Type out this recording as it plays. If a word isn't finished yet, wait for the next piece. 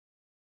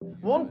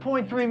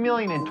1.3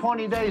 million in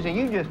 20 days, and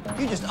you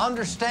just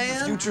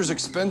understand? The future's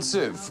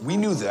expensive. We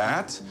knew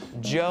that.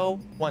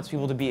 Joe wants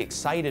people to be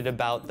excited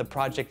about the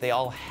project they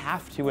all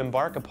have to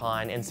embark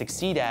upon and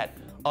succeed at,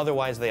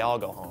 otherwise they all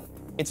go home.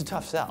 It's a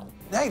tough sell.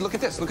 Hey, look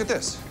at this, look at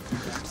this.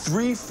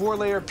 3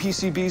 4-layer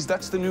PCBs,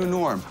 that's the new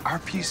norm. Our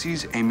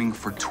PC's aiming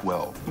for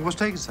 12. What's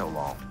taking so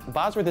long?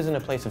 Bosworth is in a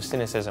place of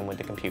cynicism with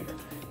the computer.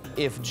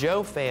 If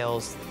Joe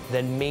fails,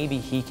 then maybe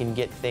he can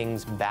get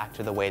things back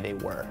to the way they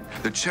were.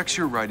 The checks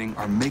you're writing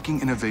are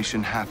making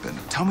innovation happen.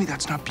 Tell me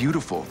that's not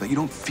beautiful, that you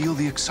don't feel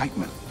the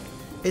excitement.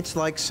 It's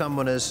like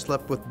someone has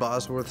slept with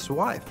Bosworth's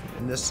wife,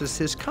 and this is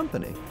his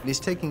company. He's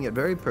taking it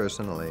very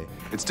personally.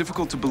 It's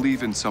difficult to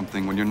believe in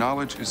something when your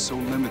knowledge is so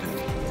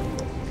limited.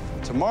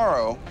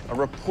 Tomorrow, a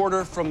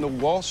reporter from the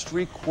Wall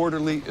Street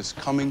Quarterly is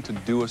coming to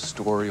do a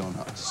story on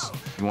us.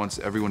 He wants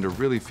everyone to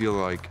really feel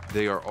like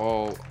they are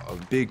all a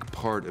big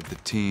part of the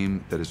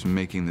team that is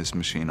making this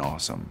machine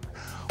awesome.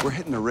 We're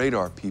hitting the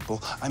radar,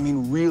 people. I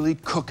mean, really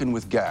cooking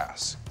with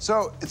gas.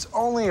 So it's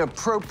only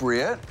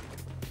appropriate.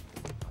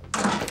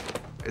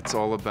 It's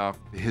all about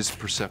his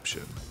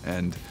perception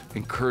and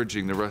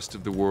encouraging the rest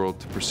of the world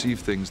to perceive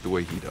things the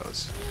way he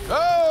does.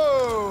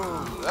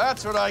 Oh,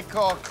 that's what I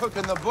call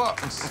cooking the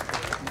books.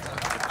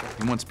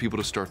 He wants people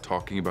to start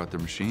talking about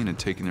their machine and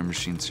taking their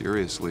machine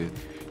seriously.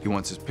 He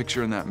wants his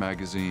picture in that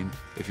magazine.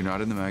 If you're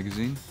not in the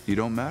magazine, you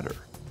don't matter.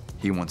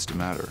 He wants to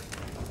matter.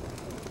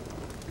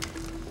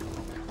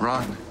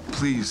 Ron,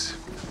 please,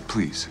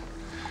 please,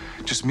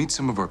 just meet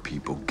some of our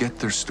people, get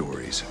their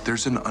stories.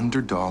 There's an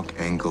underdog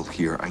angle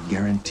here I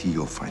guarantee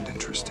you'll find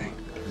interesting.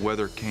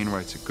 Whether Kane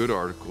writes a good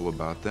article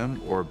about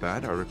them or a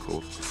bad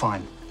article.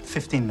 Fine,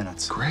 15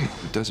 minutes. Great.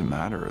 It doesn't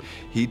matter.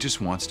 He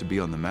just wants to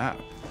be on the map.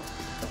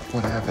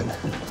 What happened?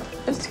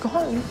 It's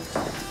gone.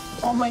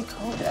 All my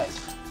Kodak.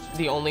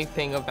 The only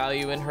thing of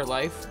value in her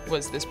life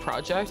was this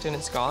project, and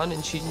it's gone,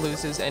 and she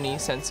loses any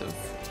sense of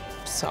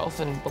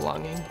self and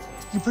belonging.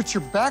 You put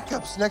your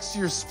backups next to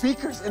your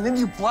speakers, and then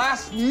you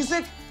blast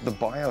music? The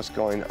BIOS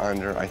going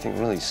under, I think,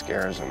 really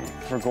scares him.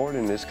 For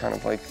Gordon, it's kind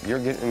of like, you're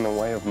getting in the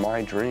way of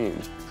my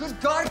dreams. Good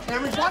God,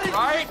 Cameron, why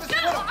did you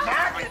just put a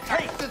magnet?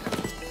 Hey!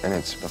 And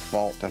it's the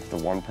fault of the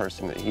one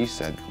person that he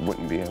said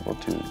wouldn't be able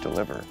to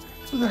deliver.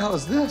 Who the hell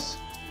is this?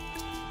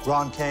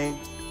 Ron Kane,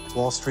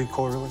 Wall Street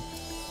Quarterly.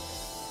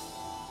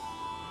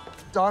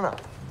 Donna.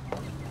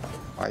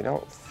 I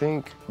don't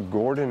think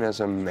Gordon as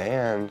a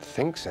man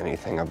thinks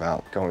anything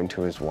about going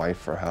to his wife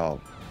for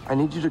help. I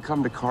need you to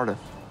come to Cardiff.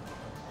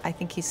 I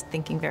think he's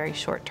thinking very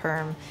short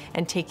term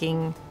and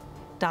taking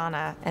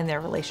Donna and their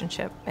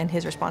relationship and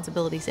his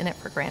responsibilities in it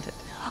for granted.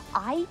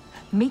 I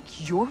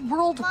make your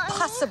world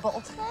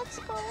possible. Let's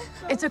go.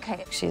 It's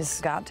okay.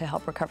 She's got to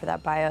help recover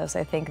that BIOS.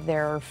 I think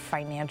their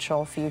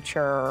financial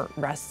future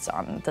rests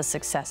on the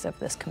success of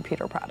this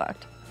computer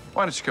product.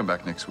 Why don't you come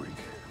back next week?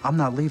 I'm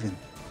not leaving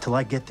till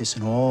I get this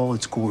in all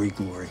its gory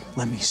glory.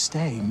 Let me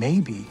stay.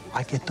 Maybe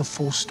I get the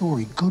full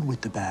story, good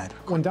with the bad.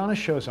 When Donna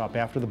shows up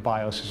after the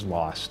BIOS is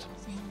lost,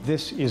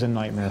 this is a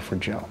nightmare for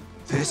Joe.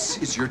 This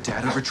is your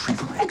data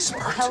retrieval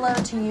expert. Hello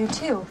to you,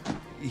 too.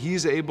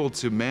 He's able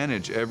to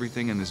manage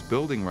everything in this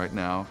building right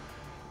now,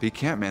 but he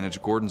can't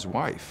manage Gordon's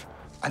wife.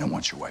 I don't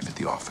want your wife at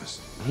the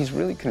office. He's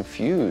really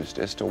confused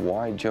as to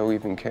why Joe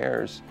even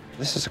cares.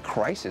 This is a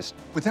crisis.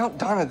 Without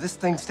Donna, this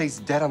thing stays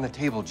dead on the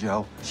table,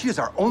 Joe. She is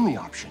our only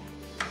option.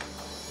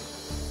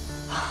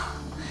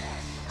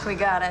 We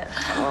got it.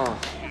 Oh.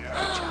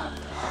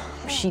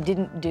 She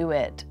didn't do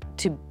it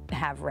to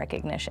have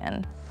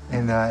recognition,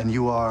 And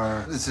you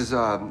are? This is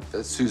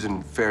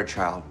Susan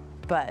Fairchild.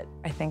 but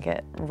I think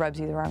it rubs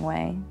you the wrong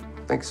way.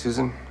 Thanks,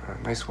 Susan.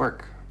 Nice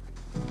work.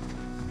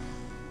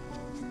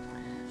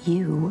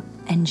 You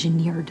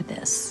engineered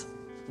this.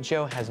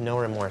 Joe has no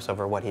remorse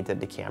over what he did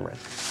to Cameron.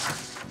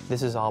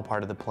 This is all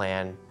part of the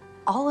plan.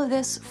 All of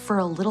this for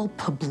a little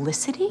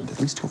publicity? At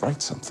least to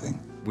write something.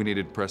 We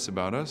needed press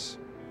about us.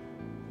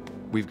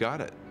 We've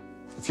got it.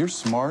 If you're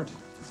smart,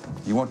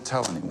 you won't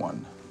tell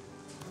anyone.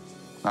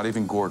 Not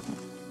even Gordon.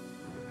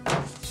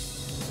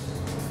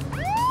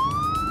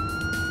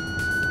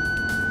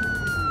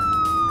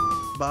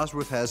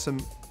 Bosworth has some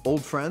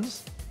old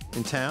friends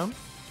in town.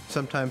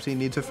 Sometimes he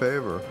needs a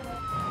favor.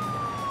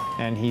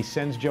 And he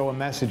sends Joe a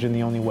message in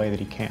the only way that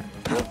he can.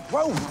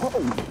 Whoa,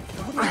 whoa!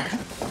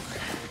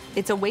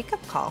 It's a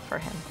wake-up call for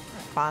him.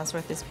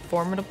 Bosworth is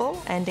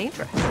formidable and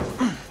dangerous.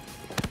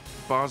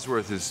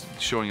 Bosworth is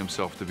showing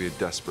himself to be a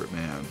desperate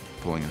man,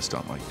 pulling a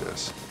stunt like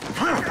this.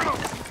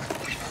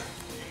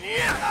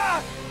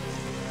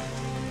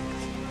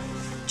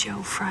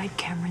 Joe fried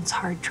Cameron's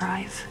hard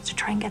drive to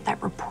try and get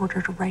that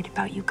reporter to write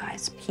about you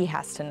guys. He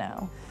has to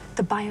know.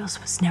 The BIOS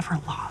was never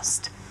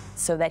lost.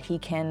 So that he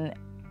can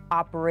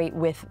operate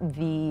with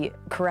the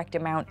correct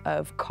amount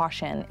of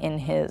caution in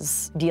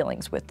his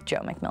dealings with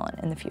Joe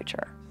McMillan in the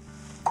future.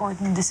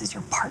 Gordon, this is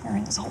your partner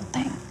in this whole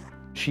thing.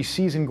 She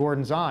sees in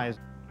Gordon's eyes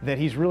that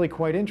he's really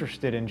quite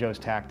interested in Joe's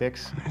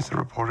tactics. Is the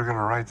reporter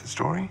gonna write the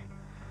story?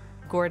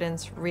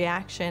 Gordon's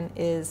reaction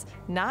is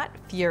not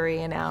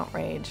fury and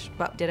outrage,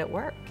 but did it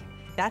work?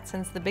 That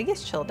sends the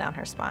biggest chill down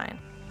her spine.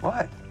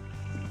 What?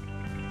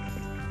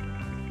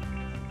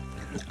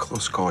 A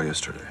close call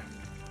yesterday.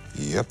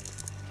 Yep.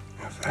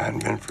 If it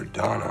hadn't been for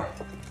Donna,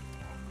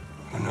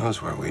 who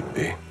knows where we'd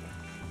be.